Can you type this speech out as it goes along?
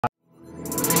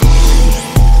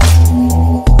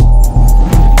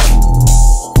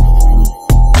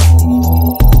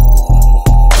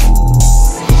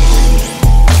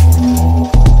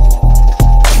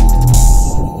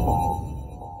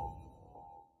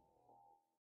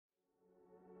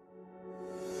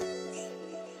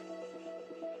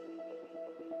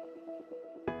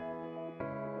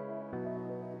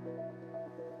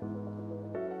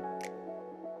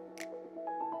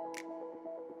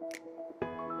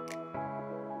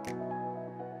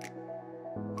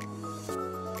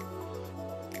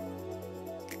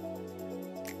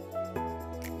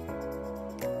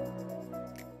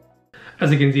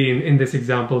As you can see in this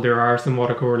example, there are some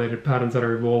autocorrelated patterns that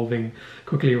are evolving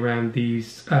quickly around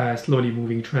these slowly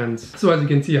moving trends. So as you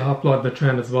can see, I have plotted the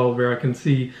trend as well, where I can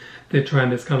see the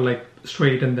trend is kind of like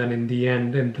straight, and then in the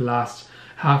end, in the last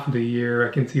half of the year,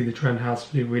 I can see the trend has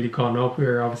really gone up,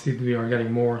 where obviously we are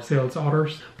getting more sales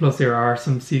orders, plus there are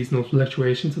some seasonal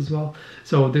fluctuations as well.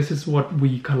 So this is what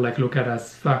we kind of like look at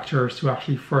as factors to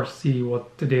actually first see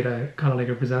what the data kind of like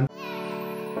represents.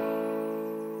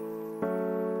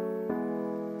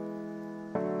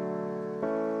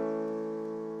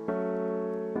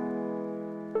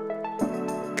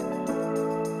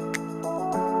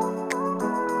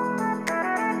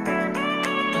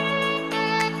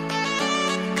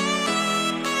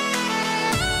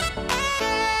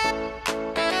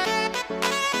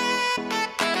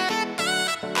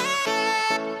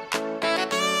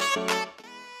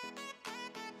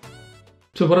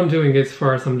 So what I'm doing is,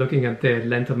 first I'm looking at the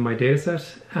length of my data set,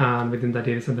 and within that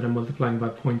data set that I'm multiplying by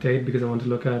 0.8 because I want to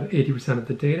look at 80% of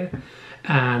the data,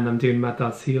 and I'm doing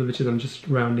math.ceil, which is I'm just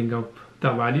rounding up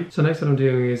that value. So next what I'm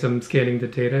doing is I'm scaling the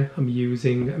data. I'm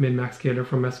using a min-max scaler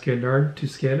from sklearn to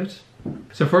scale it.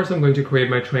 So first I'm going to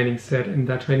create my training set, and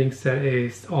that training set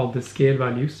is all the scale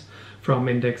values from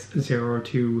index 0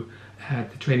 to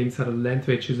the training set of length,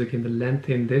 which is again the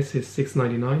length in this is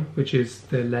 699, which is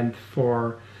the length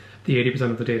for the 80%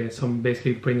 of the data. So I'm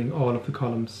basically bringing all of the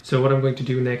columns. So what I'm going to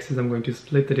do next is I'm going to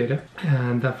split the data,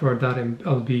 and for that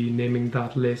I'll be naming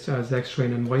that list as X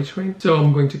train and Y train. So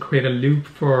I'm going to create a loop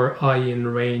for I in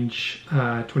range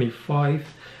 25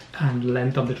 and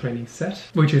length of the training set,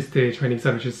 which is the training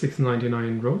set, which is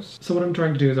 699 rows. So what I'm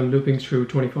trying to do is I'm looping through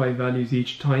 25 values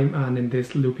each time, and in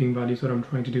this looping values what I'm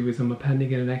trying to do is I'm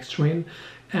appending in an X train,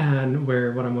 and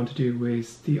where what I want to do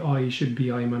is the I should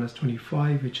be I minus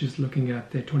 25, which is looking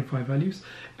at the 25 values,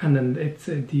 and then it's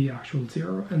the actual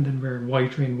 0, and then where Y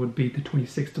train would be the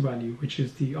 26th value, which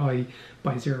is the I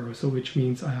by 0. So which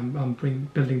means I'm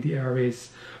building the arrays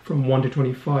from 1 to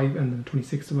 25, and then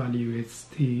 26th value is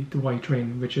the Y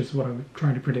train, which is what I'm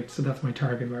trying to predict. So that's my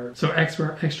target variable. So X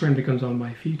train becomes all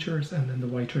my features, and then the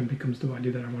Y train becomes the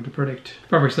value that I want to predict.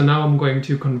 Perfect. So now I'm going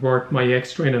to convert my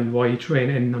X train and Y train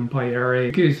in NumPy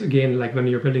array. Because again, like when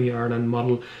you're building your RNN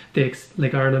model,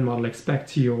 RNN model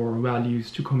expects your values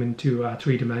to come into a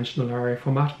three-dimensional array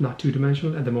format, not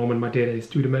two-dimensional. At the moment my data is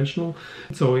two-dimensional,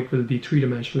 so it will be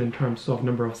three-dimensional in terms of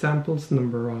number of samples,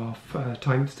 number of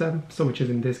time step, so which is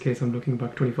in this case I'm looking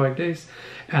back 25 days,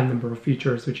 and number of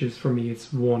features, which is for me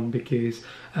it's 1 because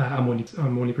I'm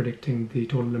only predicting the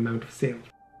total amount of sales.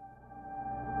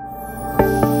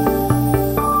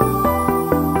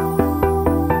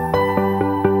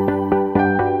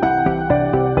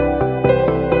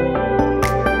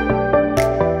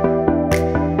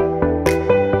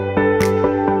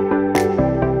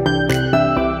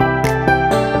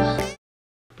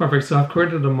 Perfect, so I've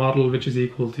created a model which is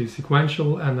equal to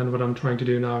sequential, and then what I'm trying to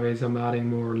do now is I'm adding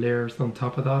more layers on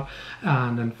top of that.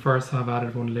 And then first I've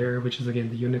added one layer, which is again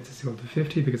the units is equal to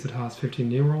 50 because it has 50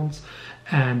 neurons,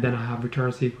 and then I have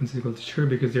return sequence equal to true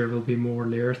because there will be more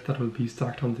layers that will be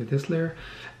stacked onto this layer,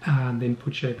 and the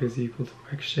input shape is equal to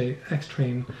X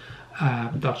train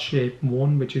dot shape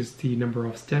 1, which is the number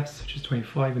of steps, which is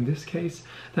 25 in this case.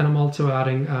 Then I'm also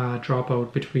adding a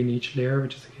dropout between each layer,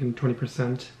 which is again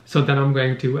 20%. So then I'm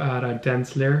going to add a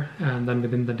dense layer, and then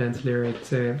within the dense layer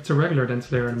it's a regular dense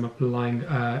layer, and I'm applying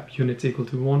units equal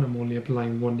to 1. I'm only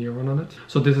applying 1 neuron on it.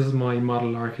 So this is my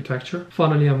model architecture.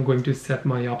 Finally I'm going to set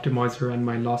my optimizer and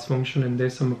my loss function. In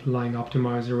this I'm applying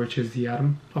optimizer, which is the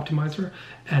atom optimizer,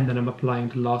 and then I'm applying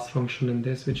the loss function in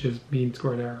this, which is mean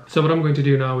squared error. So what I'm going to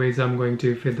do now is I'm going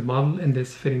to fit the model. In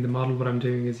this fitting the model, what I'm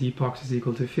doing is epochs is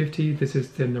equal to 50. This is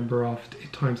the number of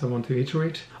times I want to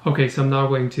iterate. Okay, so I'm now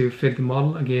going to fit the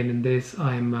model. Again, in this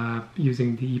I'm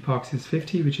using the epochs is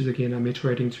 50, which is again I'm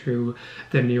iterating through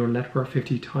the neural network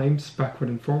 50 times backward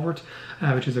and forward,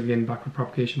 which is again backward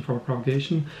propagation, forward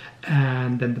propagation.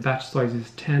 And then the batch size is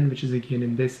 10, which is again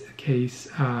in this case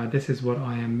this is what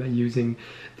I am using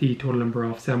the total number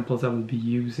of samples that will be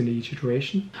used in each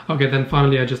iteration. Okay, then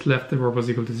finally I just left the robust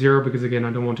equal to 0 because again I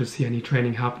don't want to see any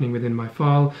training happening within my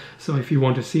file. So if you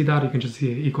want to see that, you can just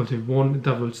see equal to 1.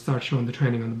 That will start showing the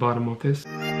training on the bottom of this.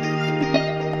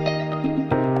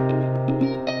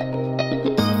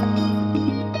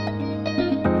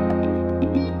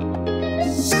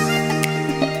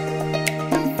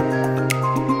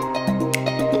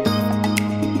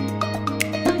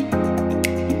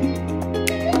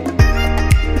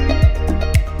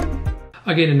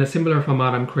 Again, in a similar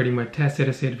format, I'm creating my test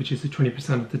data set, which is the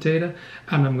 20% of the data,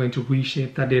 and I'm going to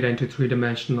reshape that data into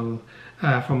three-dimensional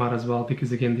format as well,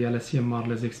 because again, the LSTM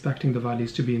model is expecting the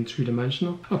values to be in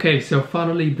three-dimensional. Okay, so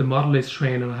finally the model is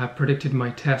trained and I have predicted my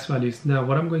test values. Now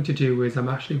what I'm going to do is I'm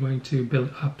actually going to build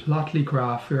a Plotly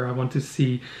graph where I want to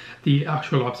see the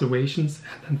actual observations,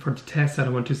 and then for the test set I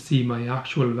want to see my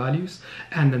actual values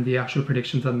and then the actual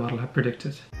predictions that the model have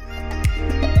predicted.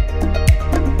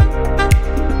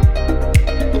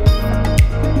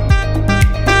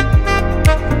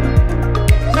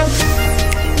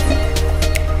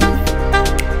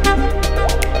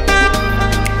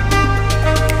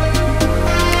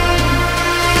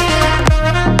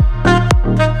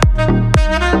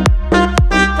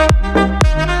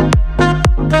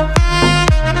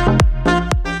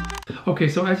 Okay,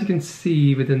 so as you can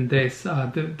see within this,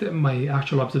 my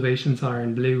actual observations are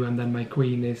in blue, and then my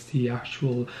green is the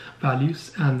actual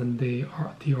values, and then the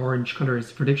orange color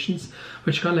is predictions,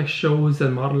 which kind of like shows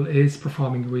the model is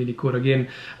performing really good. Again,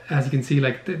 as you can see,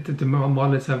 like the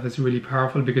model itself is really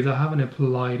powerful because I haven't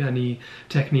applied any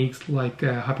techniques like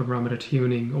hyperparameter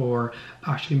tuning, or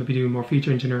actually maybe doing more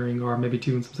feature engineering, or maybe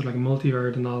doing some sort of like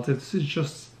multivariate analysis. It's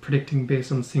just predicting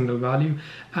based on single value,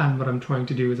 and what I'm trying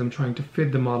to do is I'm trying to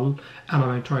fit the model, and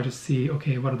I try to see,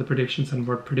 okay, what are the predictions and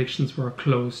what predictions were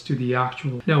close to the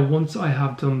actual. Now once I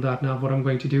have done that, now what I'm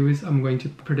going to do is I'm going to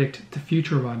predict the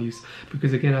future values,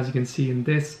 because again, as you can see in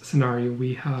this scenario,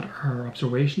 we had our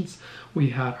observations, we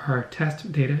had our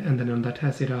test data, and then on that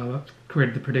test data I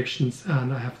created the predictions,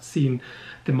 and I have seen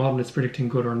the model is predicting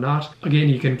good or not. Again,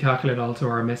 you can calculate also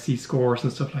our MSE scores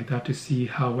and stuff like that to see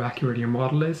how accurate your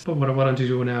model is. But what I want to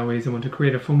do now is I want to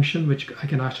create a function which I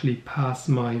can actually pass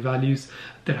my values,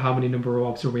 that how many number of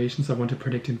observations I want to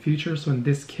predict in future. So in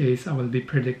this case, I will be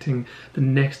predicting the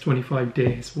next 25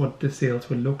 days, what the sales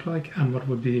will look like and what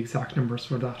would be the exact numbers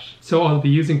for that. So I'll be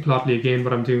using Plotly again.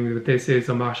 What I'm doing with this is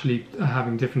I'm actually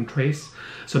having different traits.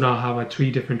 So now I have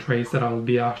 3 different traits that I'll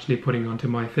be actually putting onto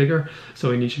my figure.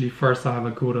 So initially first I have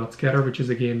a go.scatter, which is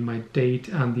again my date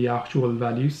and the actual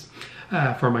values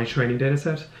for my training data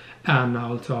set. And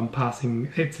also I'm passing,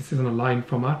 it's in a line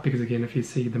format, because again, if you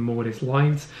see, the mode is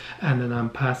lines, and then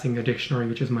I'm passing a dictionary,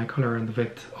 which is my color and the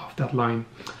width of that line.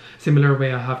 Similar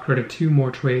way, I have created 2 more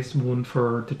trays, one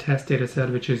for the test data set,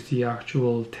 which is the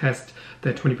actual test,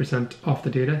 the 20% of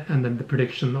the data, and then the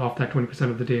prediction of that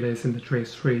 20% of the data is in the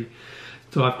trace 3.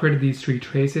 So I've created these 3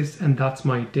 traces, and that's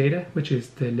my data, which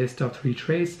is the list of 3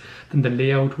 trays. Then the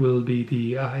layout will be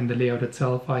the, in the layout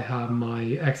itself, I have my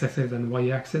x-axis and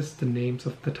y-axis, the names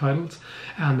of the titles,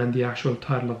 and then the actual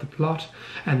title of the plot.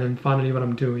 And then finally what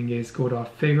I'm doing is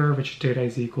go.figure, which data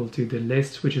is equal to the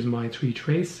list, which is my 3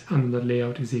 trays, and the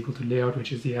layout is equal to layout,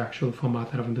 which is the actual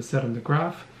format that I want to set on the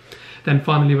graph. Then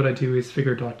finally what I do is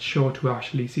figure.show to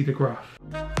actually see the graph.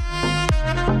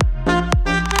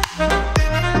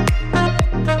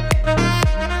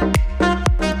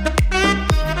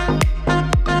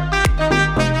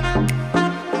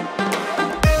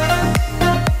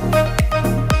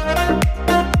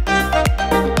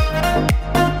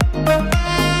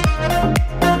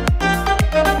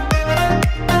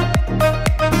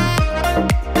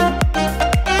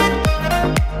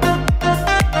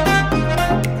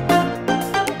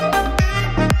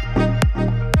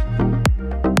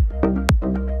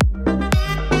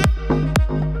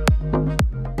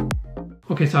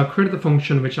 Okay, so I've created the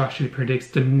function which actually predicts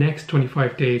the next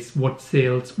 25 days what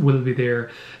sales will be there.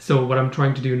 So what I'm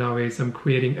trying to do now is I'm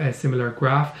creating a similar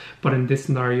graph, but in this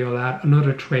scenario I'll add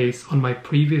another trace on my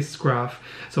previous graph.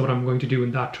 So what I'm going to do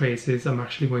in that trace is I'm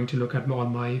actually going to look at all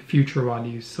my future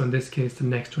values. So in this case, the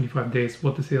next 25 days,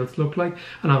 what the sales look like,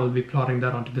 and I will be plotting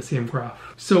that onto the same graph.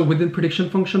 So within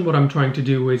prediction function, what I'm trying to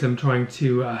do is I'm trying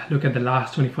to look at the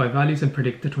last 25 values and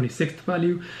predict the 26th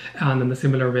value. And in the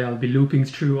similar way, I'll be looping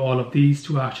through all of these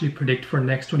to actually predict for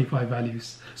next 25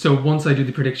 values. So once I do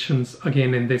the predictions,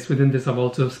 again within this I've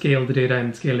also scaled the data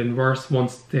and scale inverse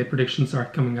once the predictions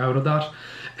start coming out of that.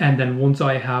 And then once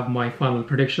I have my final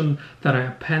prediction, then I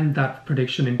append that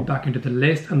prediction back into the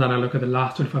list, and then I look at the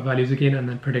last 25 values again and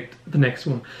then predict the next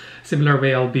one. Similar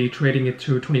way, I'll be trading it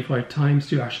through 25 times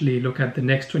to actually look at the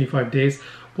next 25 days,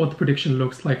 what the prediction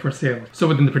looks like for sale. So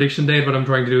within the prediction date, what I'm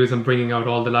trying to do is I'm bringing out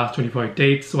all the last 25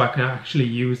 dates so I can actually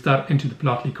use that into the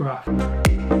Plotly graph.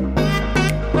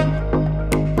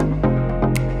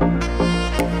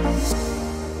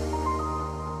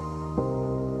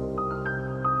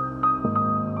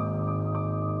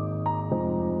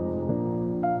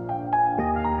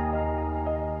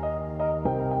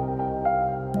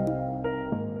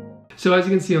 So as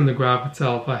you can see on the graph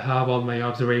itself, I have all my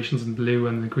observations in blue,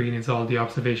 and the green is all the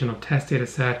observation of test data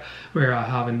set, where I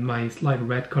have in my light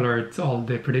red color it's all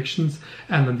the predictions,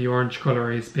 and then the orange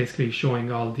color is basically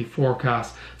showing all the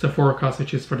forecasts. So forecast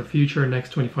which is for the future,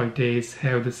 next 25 days,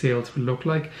 how the sales will look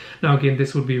like. Now again,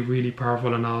 this would be really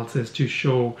powerful analysis to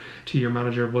show to your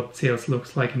manager what sales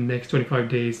looks like in the next 25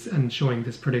 days and showing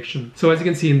this prediction. So as you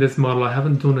can see in this model, I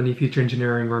haven't done any feature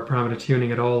engineering or parameter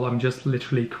tuning at all. I'm just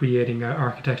literally creating an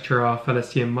architecture of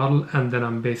LSTM model, and then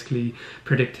I'm basically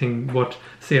predicting what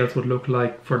sales would look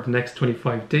like for the next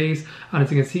 25 days. And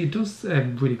as you can see, it does a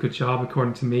really good job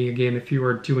according to me. Again, if you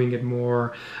are doing it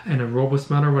more in a robust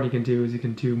manner, what you can do is you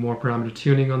can do more parameter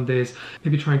tuning on this,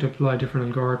 maybe trying to apply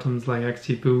different algorithms like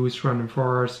XGBoost, random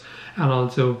forest, and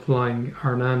also applying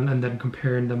RNN, and then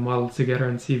comparing the models together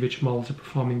and see which models are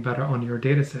performing better on your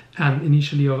data set. And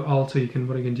initially also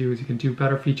what you can do is you can do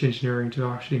better feature engineering to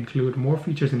actually include more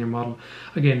features in your model.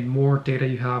 Again, more data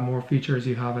you have, more features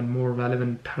you have, and more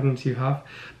relevant patterns you have,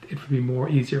 it will be more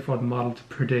easier for the model to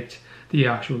predict the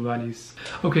actual values.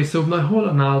 Okay, so my whole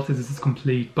analysis is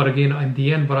complete, but again, in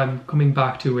the end, what I'm coming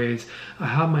back to is I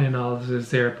have my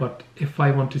analysis there, but if I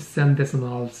want to send this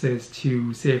analysis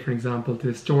to, say for example,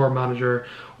 to the store manager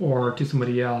or to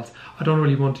somebody else, I don't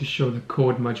really want to show the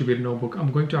code in my Jupyter Notebook.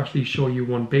 I'm going to actually show you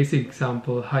one basic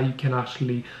example how you can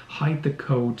actually hide the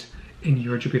code in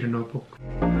your Jupyter Notebook.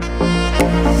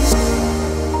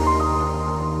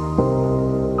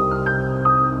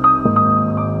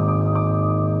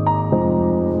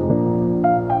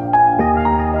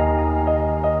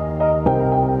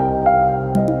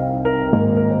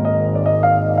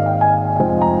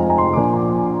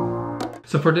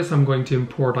 So for this, I'm going to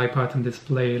import IPython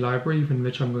display library, in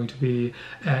which I'm going to be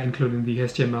including the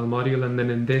HTML module. And then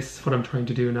in this, what I'm trying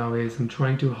to do now is I'm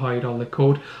trying to hide all the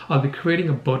code. I'll be creating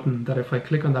a button that if I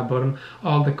click on that button,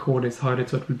 all the code is hidden.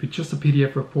 So it will be just a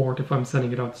PDF report if I'm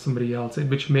sending it out to somebody else,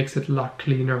 which makes it a lot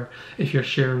cleaner if you're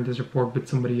sharing this report with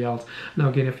somebody else. Now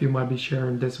again, if you might be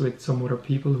sharing this with some other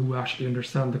people who actually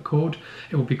understand the code,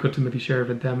 it would be good to maybe share it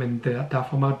with them in that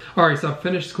format. All right, so I've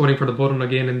finished coding for the button.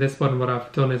 Again, in this button, what I've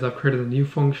done is I've created a new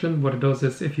function. What it does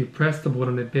is if you press the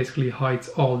button, it basically hides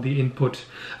all the input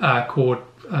code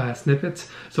snippets.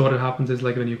 So what happens is,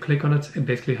 like when you click on it, it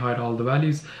basically hides all the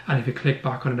values, and if you click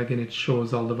back on it again, it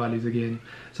shows all the values again.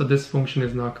 So this function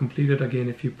is now completed. Again,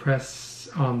 if you press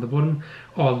on the button,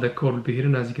 all the code will be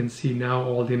hidden. As you can see now,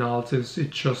 all the analysis, it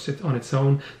just sits on its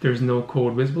own. There's no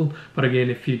code visible. But again,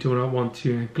 if you do not want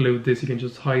to include this, you can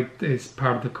just hide this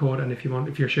part of the code. And if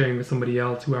you're sharing with somebody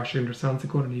else who actually understands the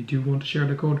code and you do want to share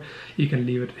the code, you can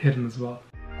leave it hidden as well.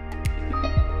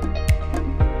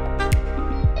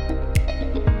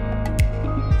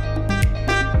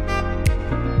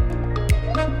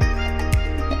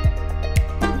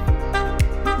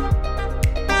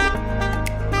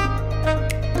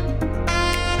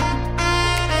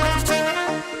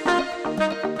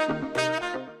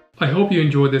 I hope you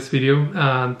enjoyed this video,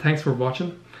 and thanks for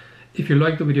watching. If you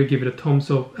liked the video, give it a thumbs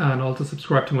up and also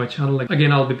subscribe to my channel.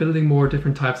 Again, I'll be building more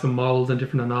different types of models and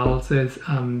different analysis,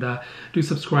 and do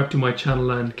subscribe to my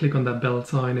channel and click on that bell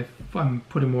sign. If I'm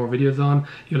putting more videos on,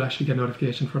 you'll actually get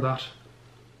notification for that.